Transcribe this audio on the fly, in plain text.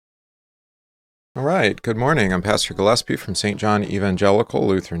All right, good morning. I'm Pastor Gillespie from St. John Evangelical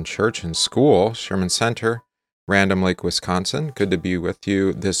Lutheran Church and School, Sherman Center, Random Lake, Wisconsin. Good to be with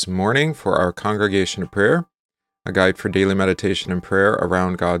you this morning for our Congregation of Prayer, a guide for daily meditation and prayer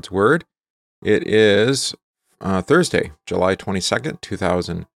around God's Word. It is Thursday, July 22nd,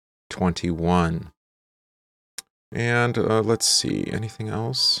 2021. And let's see, anything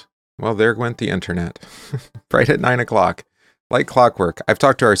else? Well, there went the internet, right at 9 o'clock. Like clockwork. I've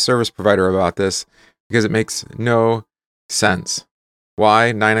talked to our service provider about this because it makes no sense.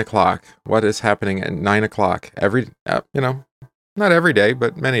 Why 9 o'clock? What is happening at 9 o'clock? Not every day,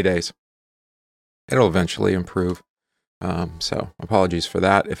 but many days. It'll eventually improve. So apologies for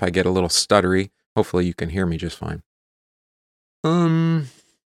that. If I get a little stuttery, hopefully you can hear me just fine. Let's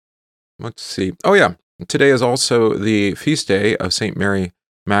see. Oh yeah, today is also the feast day of St. Mary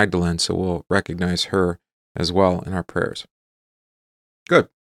Magdalene, so we'll recognize her as well in our prayers. Good.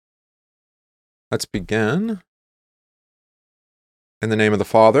 Let's begin. In the name of the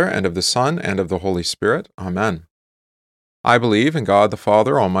Father, and of the Son, and of the Holy Spirit. Amen. I believe in God the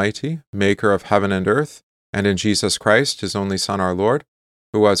Father Almighty, maker of heaven and earth, and in Jesus Christ, his only Son, our Lord,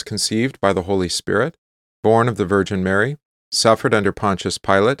 who was conceived by the Holy Spirit, born of the Virgin Mary, suffered under Pontius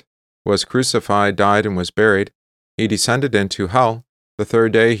Pilate, was crucified, died, and was buried. He descended into hell. The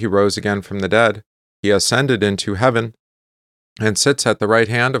third day he rose again from the dead. He ascended into heaven, and sits at the right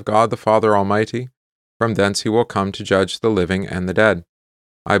hand of God the Father Almighty. From thence he will come to judge the living and the dead.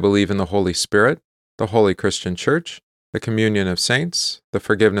 I believe in the Holy Spirit, the holy Christian Church, the communion of saints, the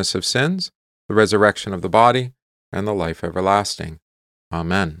forgiveness of sins, the resurrection of the body, and the life everlasting.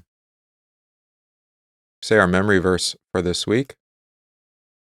 Amen. Say our memory verse for this week.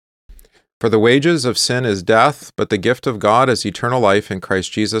 For the wages of sin is death, but the gift of God is eternal life in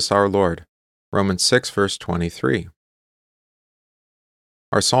Christ Jesus our Lord. Romans 6, verse 23.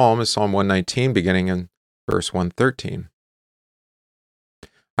 Our psalm is Psalm 119, beginning in verse 113.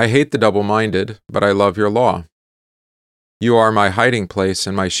 I hate the double-minded, but I love your law. You are my hiding place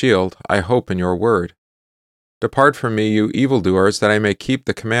and my shield. I hope in your word. Depart from me, you evildoers, that I may keep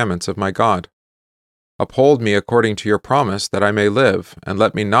the commandments of my God. Uphold me according to your promise, that I may live, and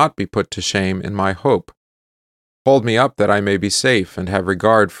let me not be put to shame in my hope. Hold me up, that I may be safe, and have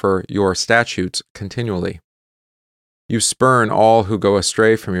regard for your statutes continually. You spurn all who go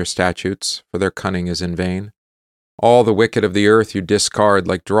astray from your statutes, for their cunning is in vain. All the wicked of the earth you discard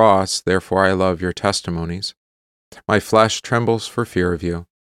like dross, therefore I love your testimonies. My flesh trembles for fear of you,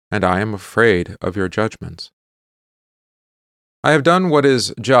 and I am afraid of your judgments. I have done what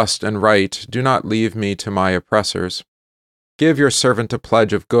is just and right. Do not leave me to my oppressors. Give your servant a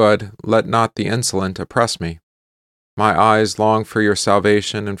pledge of good. Let not the insolent oppress me. My eyes long for your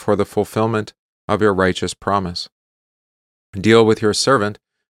salvation and for the fulfillment of your righteous promise. Deal with your servant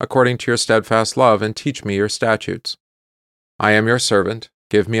according to your steadfast love, and teach me your statutes. I am your servant.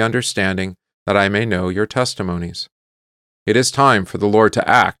 Give me understanding, that I may know your testimonies. It is time for the Lord to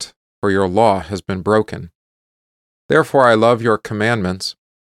act, for your law has been broken. Therefore I love your commandments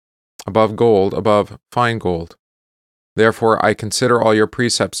above gold, above fine gold. Therefore I consider all your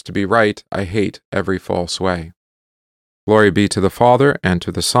precepts to be right. I hate every false way. Glory be to the Father, and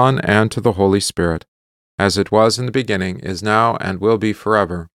to the Son, and to the Holy Spirit, as it was in the beginning, is now, and will be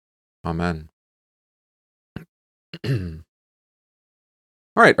forever. Amen. All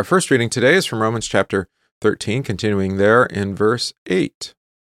right, our first reading today is from Romans chapter 13, continuing there in verse 8.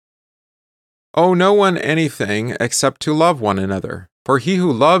 Owe no one anything except to love one another, for he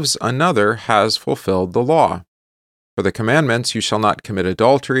who loves another has fulfilled the law. For the commandments, you shall not commit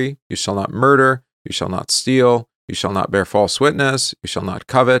adultery, you shall not murder, you shall not steal, you shall not bear false witness, you shall not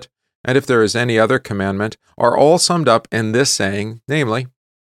covet, and if there is any other commandment, are all summed up in this saying, namely,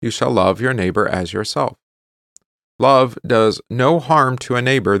 you shall love your neighbor as yourself. Love does no harm to a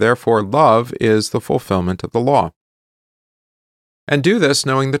neighbor, therefore love is the fulfillment of the law. And do this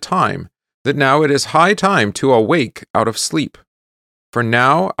knowing the time, that now it is high time to awake out of sleep. For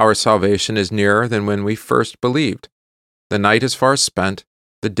now our salvation is nearer than when we first believed. The night is far spent,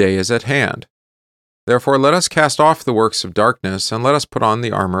 the day is at hand. Therefore let us cast off the works of darkness, and let us put on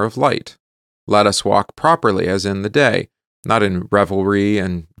the armor of light. Let us walk properly as in the day, not in revelry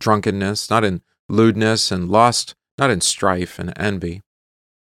and drunkenness, not in lewdness and lust, not in strife and envy.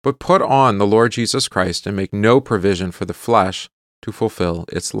 But put on the Lord Jesus Christ, and make no provision for the flesh to fulfill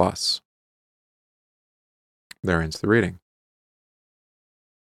its lusts. There ends the reading.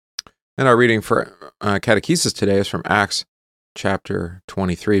 And our reading for catechesis today is from Acts chapter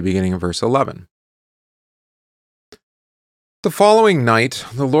 23, beginning in verse 11. The following night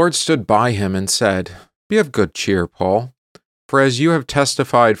the Lord stood by him and said, Be of good cheer, Paul, for as you have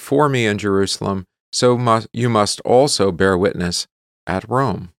testified for me in Jerusalem, so you must also bear witness at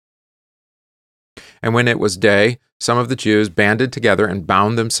Rome." And when it was day, some of the Jews banded together and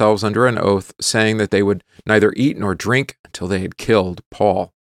bound themselves under an oath, saying that they would neither eat nor drink until they had killed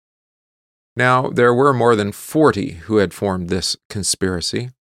Paul. Now there were more than 40 who had formed this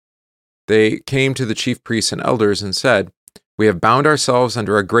conspiracy. They came to the chief priests and elders and said, "We have bound ourselves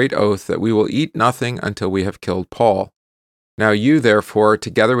under a great oath that we will eat nothing until we have killed Paul. Now you, therefore,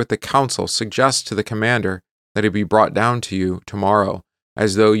 together with the council, suggest to the commander that he be brought down to you tomorrow,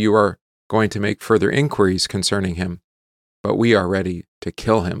 as though you are going to make further inquiries concerning him, but we are ready to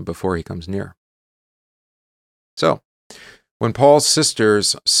kill him before he comes near." So, when Paul's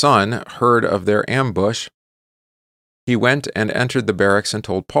sister's son heard of their ambush, he went and entered the barracks and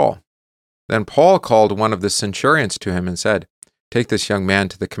told Paul. Then Paul called one of the centurions to him and said, "Take this young man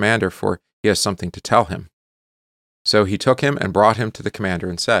to the commander, for he has something to tell him." So he took him and brought him to the commander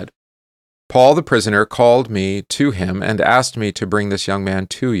and said, "Paul the prisoner called me to him and asked me to bring this young man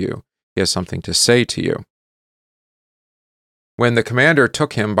to you. He has something to say to you." When the commander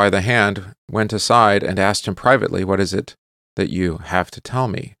took him by the hand, went aside and asked him privately, "What is it that you have to tell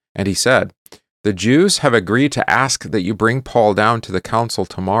me?" And he said, "The Jews have agreed to ask that you bring Paul down to the council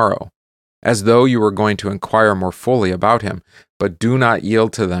tomorrow, as though you were going to inquire more fully about him, but do not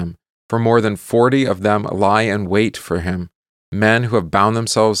yield to them, for more than 40 of them lie in wait for him, men who have bound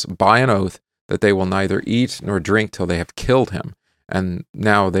themselves by an oath that they will neither eat nor drink till they have killed him, and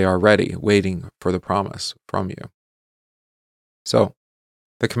now they are ready, waiting for the promise from you." So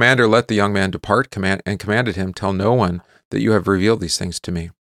the commander let the young man depart and commanded him, "Tell no one that you have revealed these things to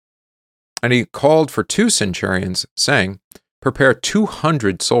me." And he called for 2 centurions, saying, "Prepare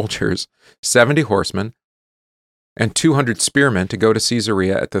 200 soldiers, 70 horsemen, and 200 spearmen to go to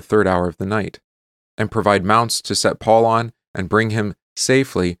Caesarea at the 3rd hour of the night, and provide mounts to set Paul on and bring him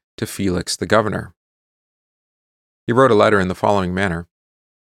safely to Felix the governor." He wrote a letter in the following manner: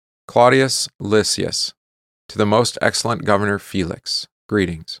 "Claudius Lysias, to the most excellent governor Felix,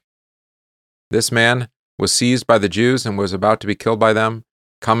 greetings. This man was seized by the Jews and was about to be killed by them.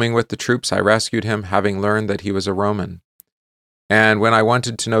 Coming with the troops, I rescued him, having learned that he was a Roman. And when I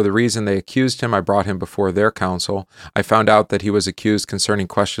wanted to know the reason they accused him, I brought him before their council. I found out that he was accused concerning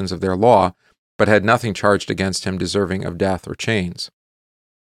questions of their law, but had nothing charged against him deserving of death or chains.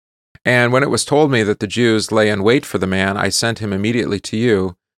 And when it was told me that the Jews lay in wait for the man, I sent him immediately to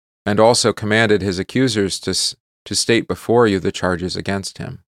you, and also commanded his accusers to state before you the charges against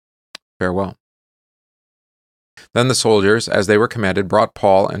him. Farewell." Then the soldiers, as they were commanded, brought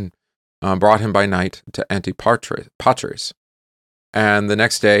Paul and brought him by night to Antipatris. And the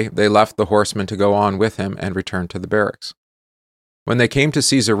next day they left the horsemen to go on with him and returned to the barracks. When they came to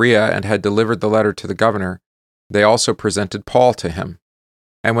Caesarea and had delivered the letter to the governor, they also presented Paul to him.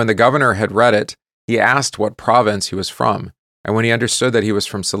 And when the governor had read it, he asked what province he was from. And when he understood that he was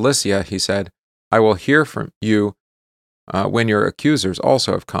from Cilicia, he said, "I will hear from you when your accusers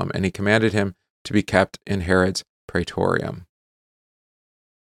also have come." And he commanded him to be kept in Herod's praetorium.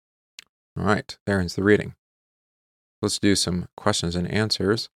 All right, there ends the reading. Let's do some questions and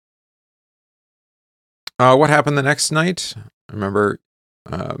answers. What happened the next night? Remember,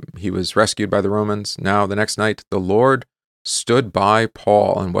 he was rescued by the Romans. Now, the next night, the Lord stood by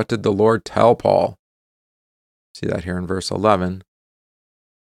Paul. And what did the Lord tell Paul? See that here in verse 11.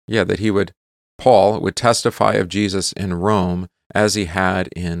 Yeah, that Paul would testify of Jesus in Rome as he had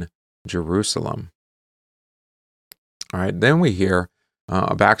in Jerusalem. All right, then we hear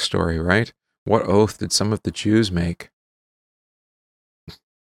a backstory, right? What oath did some of the Jews make?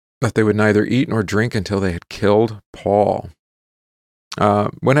 That they would neither eat nor drink until they had killed Paul.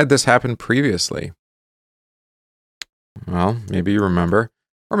 When had this happened previously? Well, maybe you remember,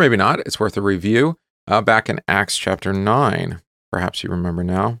 or maybe not. It's worth a review. Back in Acts chapter 9, perhaps you remember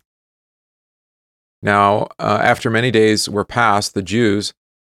now. Now, after many days were passed, the Jews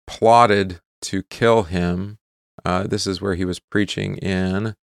plotted to kill him. This is where he was preaching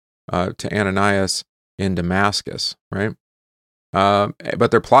to Ananias in Damascus, right?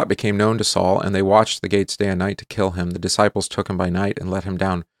 But their plot became known to Saul, and they watched the gates day and night to kill him. The disciples took him by night and let him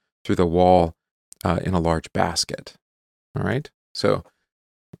down through the wall in a large basket. All right? So,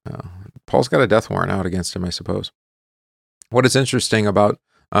 Paul's got a death warrant out against him, I suppose. What is interesting about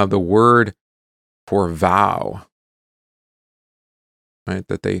the word for vow, right,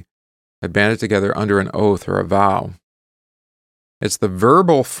 that they had banded together under an oath or a vow, it's the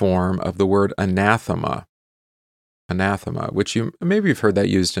verbal form of the word anathema. Anathema, which maybe you've heard that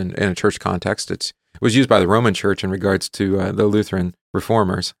used in a church context. It was used by the Roman Church in regards to the Lutheran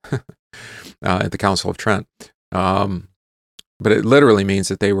reformers at the Council of Trent. But it literally means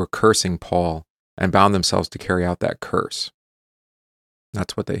that they were cursing Paul and bound themselves to carry out that curse.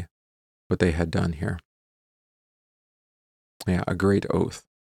 That's what they had done here. Yeah, a great oath.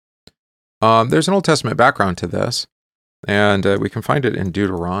 There's an Old Testament background to this, and we can find it in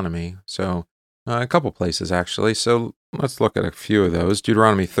Deuteronomy. So a couple places, actually. So let's look at a few of those.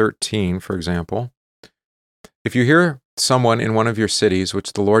 Deuteronomy 13, for example. If you hear someone in one of your cities,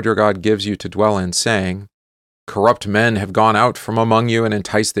 which the Lord your God gives you to dwell in, saying, corrupt men have gone out from among you and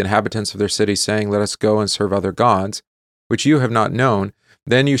enticed the inhabitants of their cities, saying, let us go and serve other gods, which you have not known,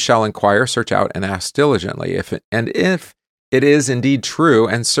 then you shall inquire, search out, and ask diligently. If it is indeed true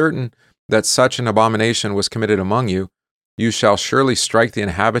and certain that such an abomination was committed among you, you shall surely strike the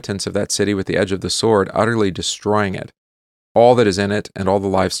inhabitants of that city with the edge of the sword, utterly destroying it, all that is in it, and all the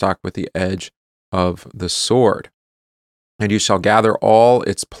livestock with the edge of the sword. And you shall gather all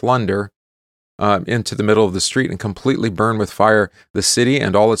its plunder into the middle of the street and completely burn with fire the city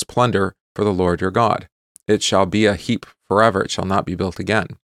and all its plunder for the Lord your God. It shall be a heap forever. It shall not be built again.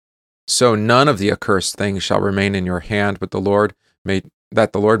 So none of the accursed things shall remain in your hand, but the Lord may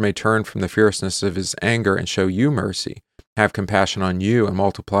turn from the fierceness of his anger and show you mercy, have compassion on you, and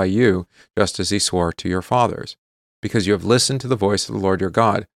multiply you, just as he swore to your fathers, because you have listened to the voice of the Lord your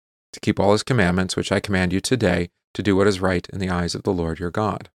God, to keep all his commandments, which I command you today, to do what is right in the eyes of the Lord your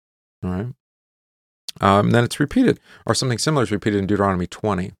God. All right. Then it's repeated, or something similar is repeated in Deuteronomy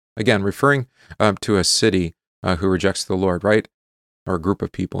 20. Again, referring to a city who rejects the Lord, right? Or a group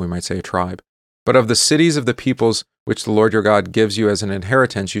of people, we might say a tribe. But of the cities of the peoples which the Lord your God gives you as an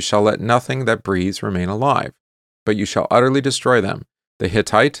inheritance, you shall let nothing that breathes remain alive, but you shall utterly destroy them, the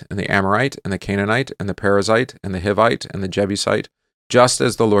Hittite, and the Amorite, and the Canaanite, and the Perizzite, and the Hivite, and the Jebusite, just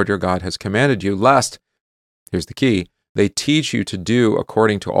as the Lord your God has commanded you, lest, here's the key, they teach you to do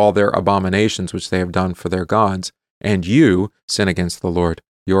according to all their abominations which they have done for their gods, and you sin against the Lord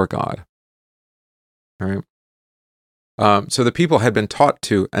your God. All right. So the people had been taught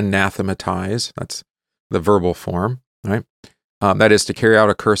to anathematize, that's the verbal form, right? That is to carry out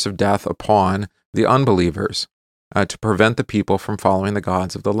a curse of death upon the unbelievers, to prevent the people from following the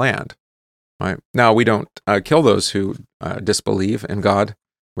gods of the land. Right? Now, we don't kill those who disbelieve in God,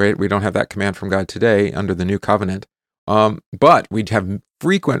 right? We don't have that command from God today under the new covenant. But we have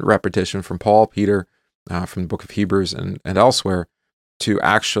frequent repetition from Paul, Peter, from the book of Hebrews and elsewhere, to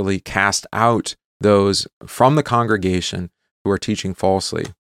actually cast out those from the congregation who are teaching falsely,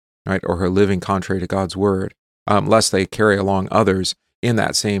 right, or who are living contrary to God's word, lest they carry along others in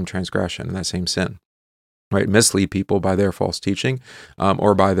that same transgression, in that same sin, right, mislead people by their false teaching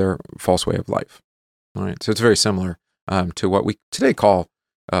or by their false way of life. All right, so it's very similar to what we today call,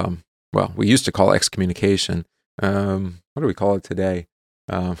 we used to call excommunication. What do we call it today?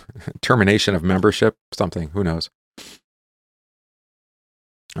 Termination of membership, something, who knows?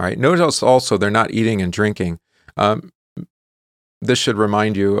 All right, notice also they're not eating and drinking. This should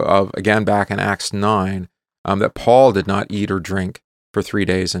remind you of, again, back in Acts 9, that Paul did not eat or drink for 3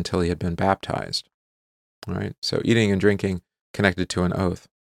 days until he had been baptized. All right, so eating and drinking connected to an oath.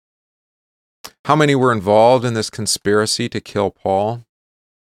 How many were involved in this conspiracy to kill Paul?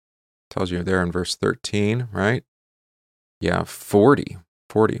 Tells you there in verse 13, right? Yeah, 40,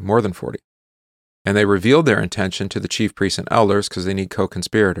 more than 40. And they revealed their intention to the chief priests and elders because they need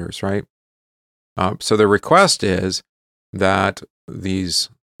co-conspirators, right? So the request is that these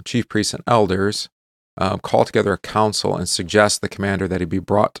chief priests and elders call together a council and suggest the commander that he be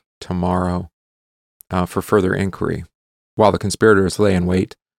brought tomorrow for further inquiry, while the conspirators lay in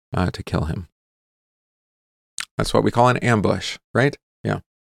wait to kill him. That's what we call an ambush, right? Yeah.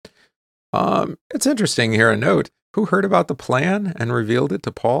 It's interesting here, a note. Who heard about the plan and revealed it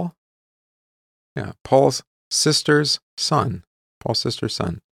to Paul? Yeah, Paul's sister's son. Paul's sister's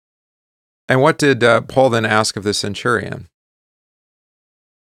son. And what did Paul then ask of the centurion?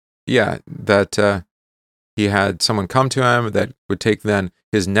 Yeah, that he had someone come to him that would take then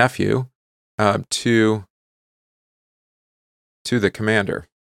his nephew to the commander.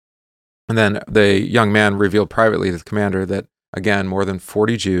 And then the young man revealed privately to the commander that, again, more than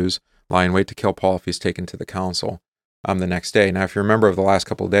 40 Jews lie in wait to kill Paul if he's taken to the council the next day. Now, if you remember over the last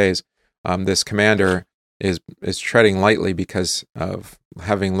couple of days, this commander is treading lightly because of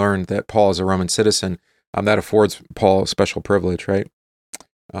having learned that Paul is a Roman citizen. That affords Paul a special privilege, right?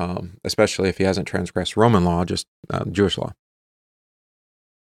 Especially if he hasn't transgressed Roman law, just Jewish law.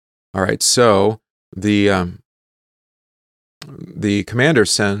 All right, so the commander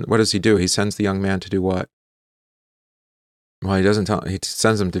what does he do? He sends the young man to do what? Well, he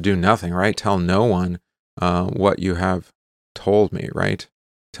sends him to do nothing, right? Tell no one what you have told me, right?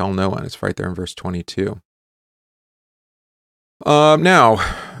 Tell no one. It's right there in verse 22. Now,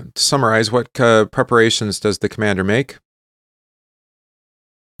 to summarize, what preparations does the commander make?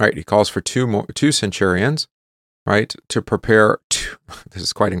 Right, he calls for two centurions, right, to prepare, this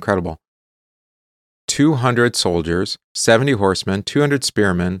is quite incredible, 200 soldiers, 70 horsemen, 200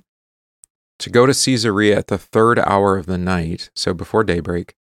 spearmen, to go to Caesarea at the 3rd hour of the night, so before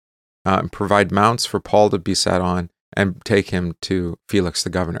daybreak, and provide mounts for Paul to be sat on and take him to Felix the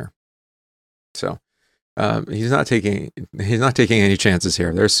governor. So he's not taking any chances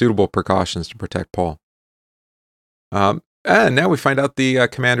here. There's suitable precautions to protect Paul. And now we find out the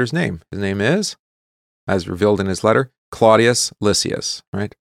commander's name. His name is, as revealed in his letter, Claudius Lysias,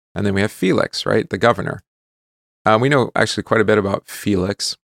 right? And then we have Felix, right, the governor. We know actually quite a bit about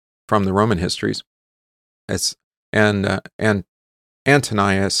Felix from the Roman histories. And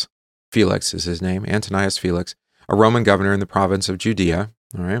Antonius Felix is his name, Antonius Felix, a Roman governor in the province of Judea,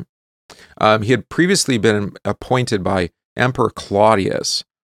 all right? He had previously been appointed by Emperor Claudius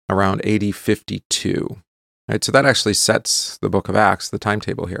around AD 52. Right, so that actually sets the book of Acts, the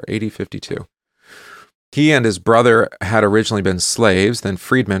timetable here, AD 52. He and his brother had originally been slaves, then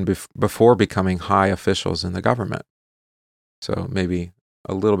freedmen before becoming high officials in the government. So maybe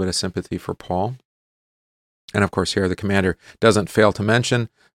a little bit of sympathy for Paul. And of course here the commander doesn't fail to mention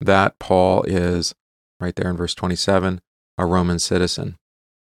that Paul is, right there in verse 27, a Roman citizen.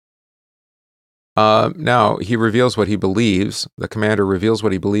 Now he reveals what he believes. The commander reveals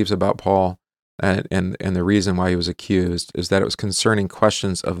what he believes about Paul. And the reason why he was accused is that it was concerning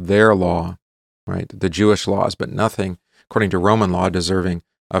questions of their law, right? The Jewish laws, but nothing, according to Roman law, deserving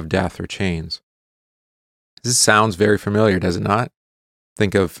of death or chains. This sounds very familiar, does it not?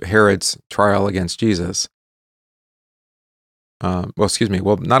 Think of Herod's trial against Jesus.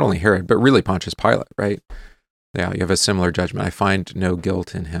 Well, not only Herod, but really Pontius Pilate, right? Yeah, you have a similar judgment. I find no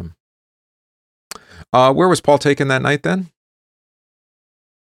guilt in him. Where was Paul taken that night then?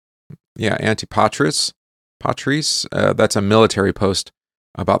 Yeah, Antipatris, that's a military post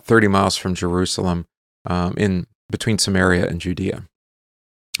about 30 miles from Jerusalem, in between Samaria and Judea,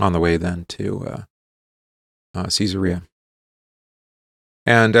 on the way then to Caesarea.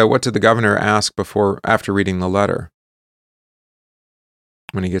 And what did the governor ask after reading the letter?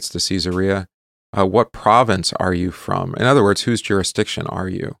 When he gets to Caesarea, what province are you from? In other words, whose jurisdiction are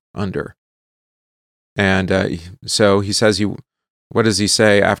you under? And so he says what does he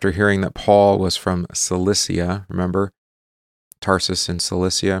say after hearing that Paul was from Cilicia? Remember? Tarsus in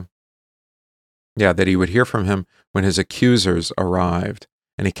Cilicia. Yeah, that he would hear from him when his accusers arrived.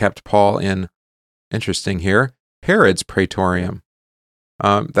 And he kept Paul in, interesting here, Herod's praetorium.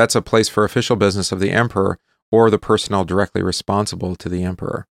 That's a place for official business of the emperor or the personnel directly responsible to the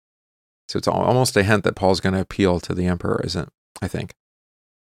emperor. So it's almost a hint that Paul's going to appeal to the emperor, isn't it? I think.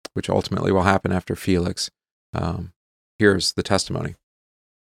 Which ultimately will happen after Felix hears the testimony.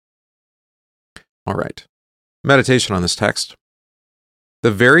 All right. Meditation on this text. The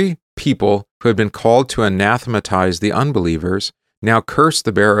very people who had been called to anathematize the unbelievers now curse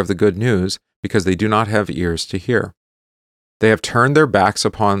the bearer of the good news because they do not have ears to hear. They have turned their backs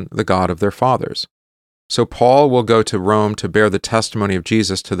upon the God of their fathers. So Paul will go to Rome to bear the testimony of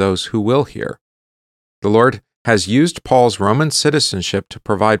Jesus to those who will hear. The Lord has used Paul's Roman citizenship to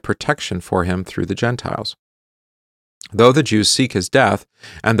provide protection for him through the Gentiles. Though the Jews seek his death,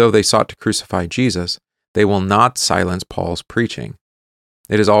 and though they sought to crucify Jesus, they will not silence Paul's preaching.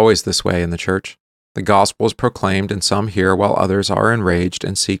 It is always this way in the church. The gospel is proclaimed, and some hear, while others are enraged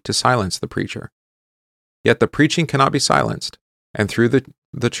and seek to silence the preacher. Yet the preaching cannot be silenced, and through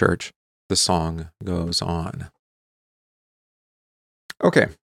the church, the song goes on. Okay,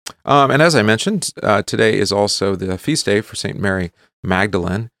 and as I mentioned, today is also the feast day for St. Mary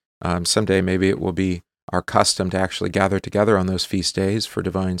Magdalene. Someday maybe it will be our custom to actually gather together on those feast days for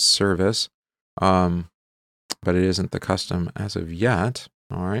divine service, but it isn't the custom as of yet.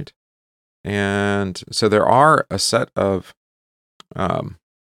 All right, and so there are a set of, what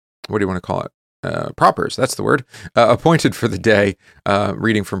do you want to call it? Propers, that's the word, appointed for the day,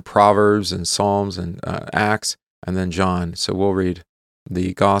 reading from Proverbs and Psalms and Acts, and then John. So we'll read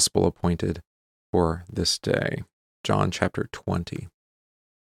the gospel appointed for this day, John chapter 20.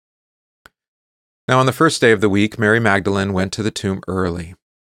 Now on the first day of the week, Mary Magdalene went to the tomb early,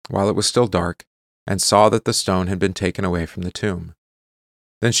 while it was still dark, and saw that the stone had been taken away from the tomb.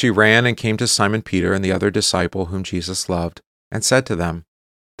 Then she ran and came to Simon Peter and the other disciple whom Jesus loved, and said to them,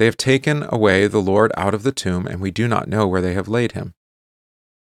 "They have taken away the Lord out of the tomb, and we do not know where they have laid him."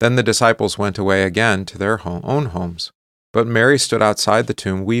 Then the disciples went away again to their own homes. But Mary stood outside the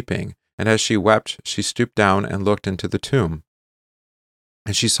tomb weeping, and as she wept, she stooped down and looked into the tomb.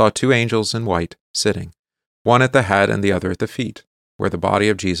 And she saw two angels in white sitting, one at the head and the other at the feet, where the body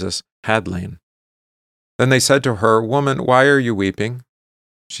of Jesus had lain. Then they said to her, "Woman, why are you weeping?"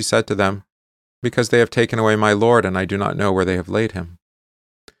 She said to them, "Because they have taken away my Lord, and I do not know where they have laid him."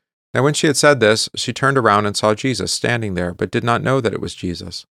 Now when she had said this, she turned around and saw Jesus standing there, but did not know that it was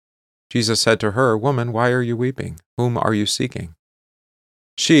Jesus. Jesus said to her, "Woman, why are you weeping? Whom are you seeking?"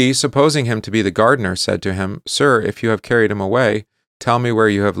 She, supposing him to be the gardener, said to him, "Sir, if you have carried him away, tell me where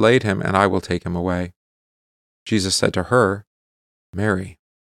you have laid him, and I will take him away." Jesus said to her, "Mary."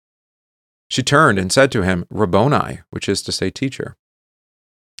 She turned and said to him, "Rabboni," which is to say, teacher.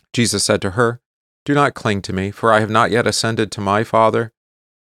 Jesus said to her, "Do not cling to me, for I have not yet ascended to my Father.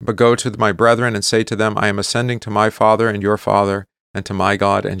 But go to my brethren and say to them, I am ascending to my Father and your Father, and to my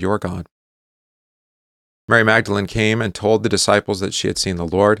God and your God." Mary Magdalene came and told the disciples that she had seen the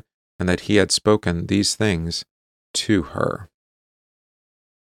Lord, and that he had spoken these things to her.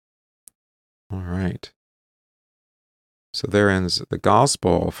 All right. So there ends the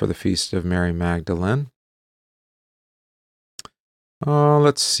Gospel for the Feast of Mary Magdalene.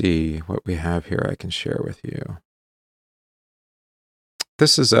 Let's see what we have here I can share with you.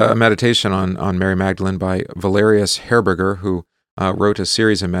 This is a meditation on Mary Magdalene by Valerius Herberger, who wrote a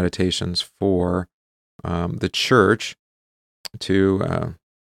series of meditations for the church to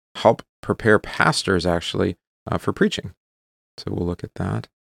help prepare pastors, actually, for preaching. So we'll look at that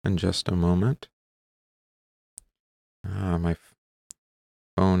in just a moment. My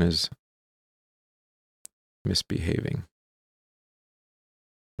phone is misbehaving.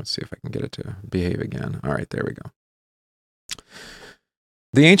 Let's see if I can get it to behave again. All right, there we go.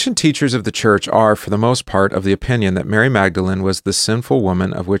 The ancient teachers of the church are, for the most part, of the opinion that Mary Magdalene was the sinful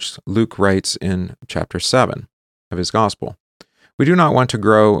woman of which Luke writes in chapter 7 of his Gospel. We do not want to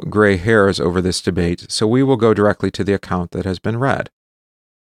grow gray hairs over this debate, so we will go directly to the account that has been read.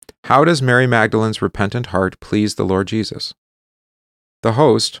 How does Mary Magdalene's repentant heart please the Lord Jesus? The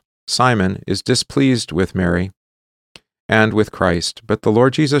host, Simon, is displeased with Mary and with Christ, but the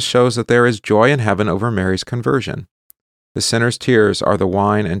Lord Jesus shows that there is joy in heaven over Mary's conversion. The sinner's tears are the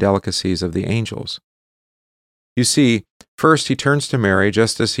wine and delicacies of the angels. You see, first he turns to Mary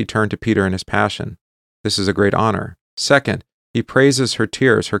just as he turned to Peter in his passion. This is a great honor. Second, he praises her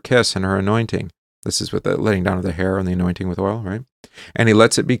tears, her kiss, and her anointing. This is with the letting down of the hair and the anointing with oil, right? And he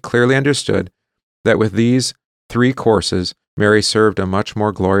lets it be clearly understood that with these three courses, Mary served a much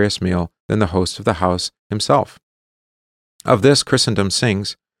more glorious meal than the host of the house himself. Of this Christendom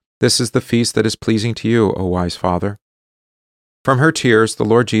sings, "This is the feast that is pleasing to you, O wise Father." From her tears, the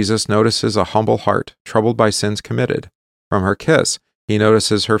Lord Jesus notices a humble heart, troubled by sins committed. From her kiss, he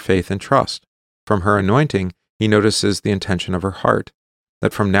notices her faith and trust. From her anointing, he notices the intention of her heart,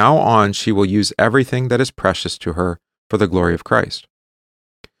 that from now on she will use everything that is precious to her for the glory of Christ.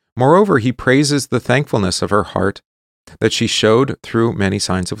 Moreover, he praises the thankfulness of her heart that she showed through many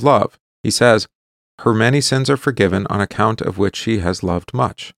signs of love. He says, "Her many sins are forgiven on account of which she has loved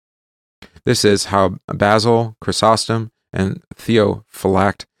much." This is how Basil, Chrysostom, and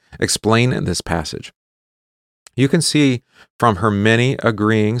Theophylact explain in this passage. You can see from her many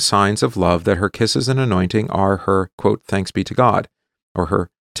agreeing signs of love that her kisses and anointing are her, quote, "thanks be to God," or her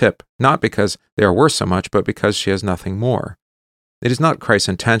tip, not because they are worth so much, but because she has nothing more. It is not Christ's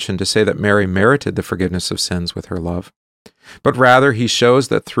intention to say that Mary merited the forgiveness of sins with her love, but rather he shows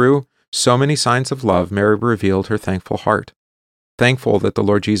that through so many signs of love, Mary revealed her thankful heart, thankful that the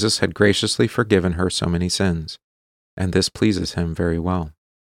Lord Jesus had graciously forgiven her so many sins. And this pleases him very well.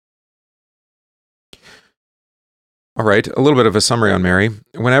 All right, a little bit of a summary on Mary.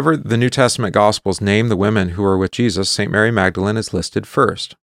 Whenever the New Testament Gospels name the women who were with Jesus, St. Mary Magdalene is listed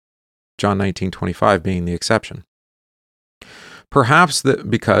first, John 19:25 being the exception. Perhaps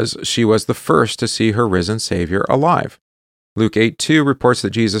because she was the first to see her risen Savior alive. Luke 8:2 reports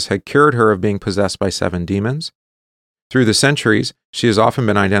that Jesus had cured her of being possessed by 7 demons. Through the centuries, she has often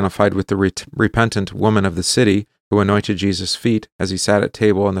been identified with the repentant woman of the city who anointed Jesus' feet as he sat at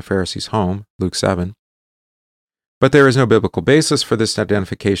table in the Pharisee's home, Luke 7. But there is no biblical basis for this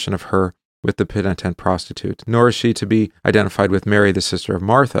identification of her with the penitent prostitute, nor is she to be identified with Mary, the sister of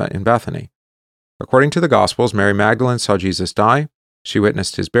Martha, in Bethany. According to the Gospels, Mary Magdalene saw Jesus die, she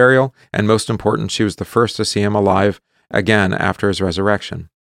witnessed his burial, and most important, she was the first to see him alive again after his resurrection.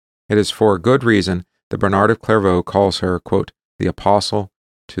 It is for good reason that Bernard of Clairvaux calls her, quote, "the apostle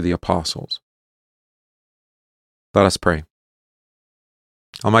to the apostles." Let us pray.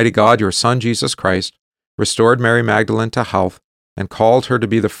 Almighty God, your Son, Jesus Christ, restored Mary Magdalene to health and called her to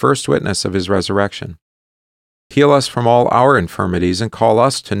be the first witness of his resurrection. Heal us from all our infirmities and call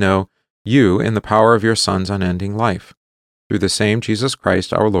us to know you in the power of your Son's unending life. Through the same Jesus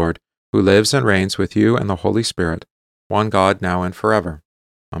Christ our Lord, who lives and reigns with you and the Holy Spirit, one God, now and forever.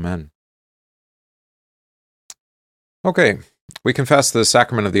 Amen. Okay, we confess the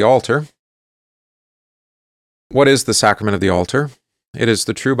sacrament of the altar. What is the sacrament of the altar? It is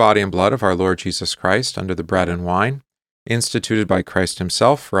the true body and blood of our Lord Jesus Christ under the bread and wine, instituted by Christ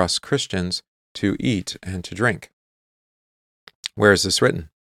himself for us Christians to eat and to drink. Where is this written?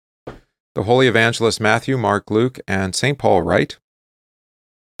 The holy evangelists Matthew, Mark, Luke, and St. Paul write,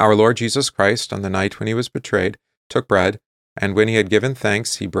 Our Lord Jesus Christ, on the night when he was betrayed, took bread, and when he had given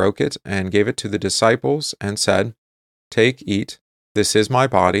thanks, he broke it and gave it to the disciples and said, Take, eat, this is my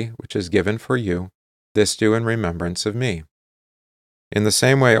body, which is given for you. This do in remembrance of me. In the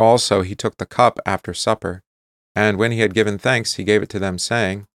same way also he took the cup after supper, and when he had given thanks, he gave it to them,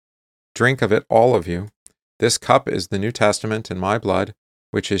 saying, Drink of it, all of you. This cup is the New Testament in my blood,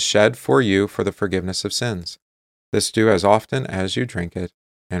 which is shed for you for the forgiveness of sins. This do as often as you drink it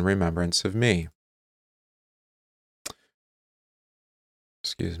in remembrance of me.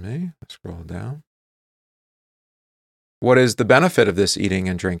 Excuse me, let's scroll down. What is the benefit of this eating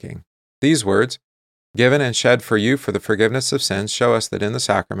and drinking? These words, given and shed for you for the forgiveness of sins, show us that in the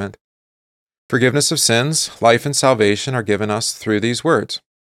sacrament, forgiveness of sins, life and salvation are given us through these words.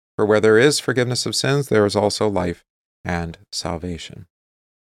 For where there is forgiveness of sins, there is also life and salvation.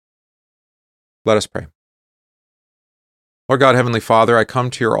 Let us pray. Lord God, Heavenly Father, I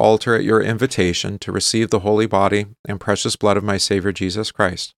come to your altar at your invitation to receive the holy body and precious blood of my Savior Jesus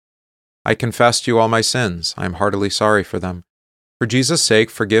Christ. I confess to you all my sins. I am heartily sorry for them. For Jesus' sake,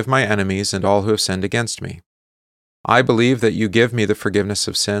 forgive my enemies and all who have sinned against me. I believe that you give me the forgiveness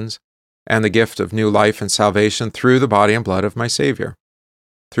of sins and the gift of new life and salvation through the body and blood of my Savior.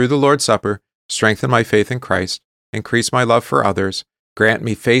 Through the Lord's Supper, strengthen my faith in Christ, increase my love for others, grant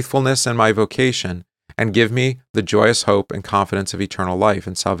me faithfulness in my vocation, and give me the joyous hope and confidence of eternal life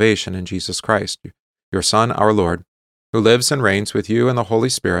and salvation in Jesus Christ, your Son, our Lord, who lives and reigns with you in the Holy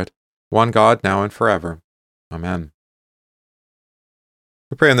Spirit, one God, now and forever. Amen.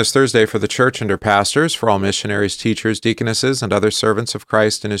 We pray on this Thursday for the Church and her pastors, for all missionaries, teachers, deaconesses, and other servants of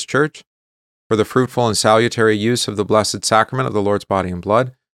Christ in his Church, for the fruitful and salutary use of the blessed sacrament of the Lord's body and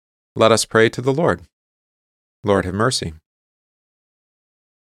blood. Let us pray to the Lord. Lord, have mercy.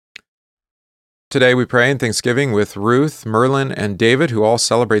 Today we pray in thanksgiving with Ruth, Merlin, and David, who all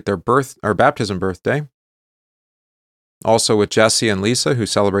celebrate their baptism birthday. Also with Jesse and Lisa, who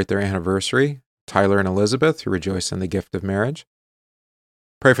celebrate their anniversary. Tyler and Elizabeth, who rejoice in the gift of marriage.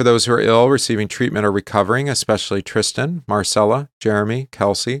 Pray for those who are ill, receiving treatment, or recovering, especially Tristan, Marcella, Jeremy,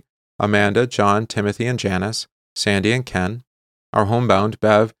 Kelsey, Amanda, John, Timothy, and Janice, Sandy and Ken, our homebound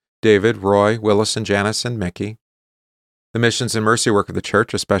Bev, David, Roy, Willis, and Janice, and Mickey. The missions and mercy work of the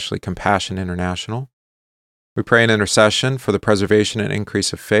Church, especially Compassion International. We pray in intercession for the preservation and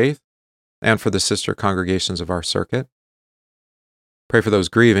increase of faith, and for the sister congregations of our circuit. Pray for those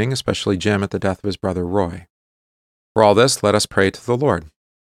grieving, especially Jim at the death of his brother Roy. For all this, let us pray to the Lord.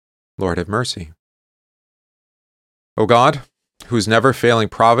 Lord, have mercy. O God, whose never-failing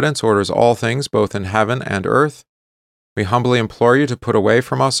providence orders all things both in heaven and earth, we humbly implore you to put away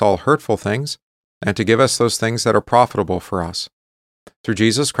from us all hurtful things, and to give us those things that are profitable for us. Through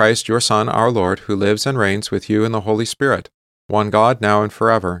Jesus Christ, your Son, our Lord, who lives and reigns with you in the Holy Spirit, one God, now and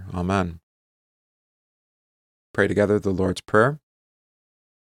forever. Amen. Pray together the Lord's Prayer.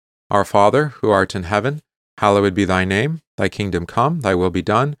 Our Father, who art in heaven, hallowed be thy name. Thy kingdom come, thy will be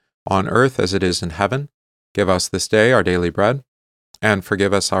done, on earth as it is in heaven. Give us this day our daily bread, and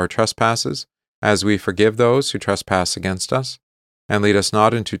forgive us our trespasses, as we forgive those who trespass against us. And lead us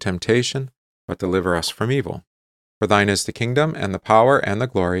not into temptation, but deliver us from evil. For thine is the kingdom, and the power, and the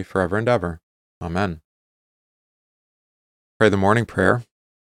glory, forever and ever. Amen. Pray the morning prayer.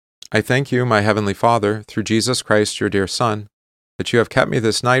 I thank you, my heavenly Father, through Jesus Christ, your dear Son, that you have kept me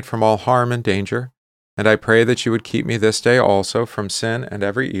this night from all harm and danger, and I pray that you would keep me this day also from sin and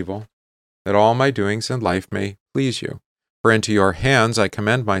every evil, that all my doings in life may please you. For into your hands I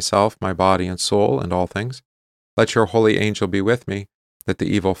commend myself, my body and soul, and all things. Let your holy angel be with me, that the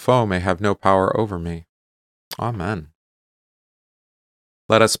evil foe may have no power over me. Amen.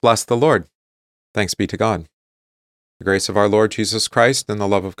 Let us bless the Lord. Thanks be to God. The grace of our Lord Jesus Christ, and the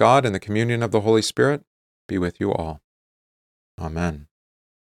love of God, and the communion of the Holy Spirit be with you all. Amen.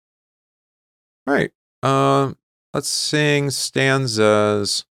 All right. Let's sing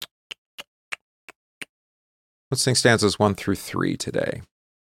stanzas 1 through 3 today.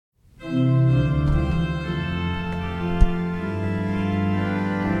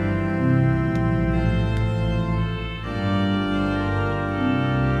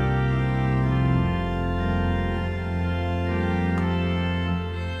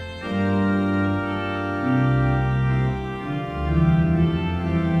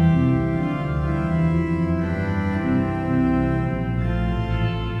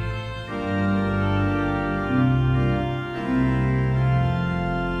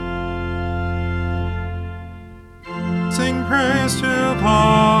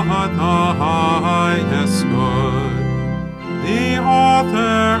 God the highest good, the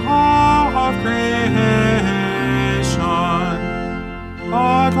author of creation,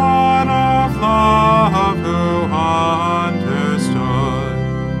 a God of love who understood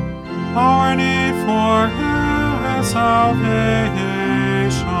our need for His salvation.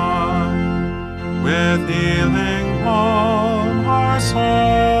 With healing balm our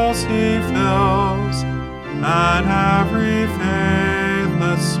souls He fills, and every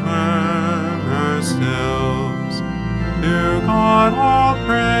faithless murmur stills. To God all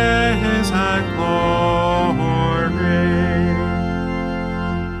praise and glory.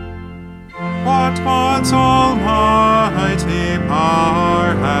 What God's almighty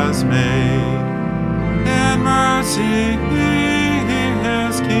power has made, in mercy He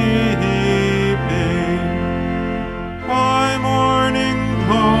is keeping. By morning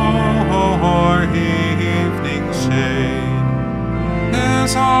glow or evening shade,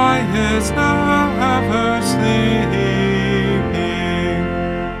 His eye is never sleeping.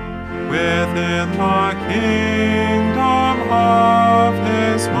 Within the kingdom of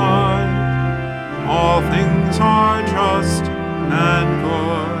His mind, all things are just and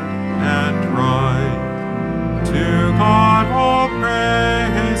good and right. To God all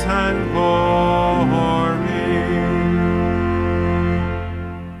praise and glory.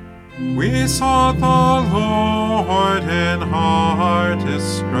 We sought the Lord in our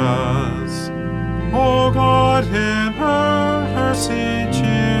distress. O God, in mercy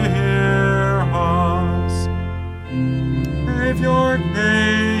cheer us. Savior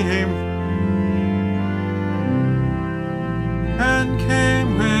came, and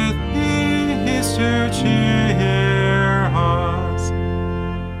came with peace to cheer us.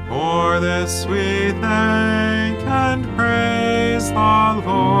 For this we thank and praise the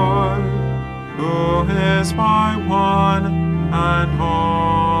Lord, who is by one and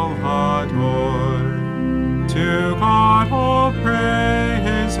all adored. To God all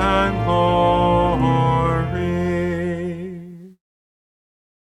praise and glory.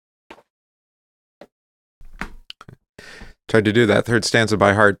 Tried to do that third stanza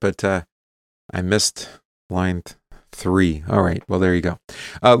by heart, but I missed line 3. All right, well, there you go.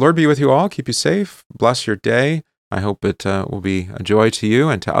 Lord be with you all. Keep you safe. Bless your day. I hope it will be a joy to you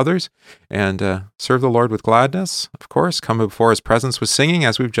and to others. And serve the Lord with gladness, of course. Come before His presence with singing,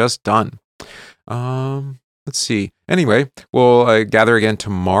 as we've just done. Let's see. Anyway, we'll gather again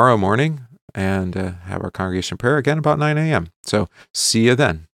tomorrow morning and have our congregation prayer again about 9 a.m. So see you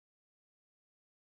then.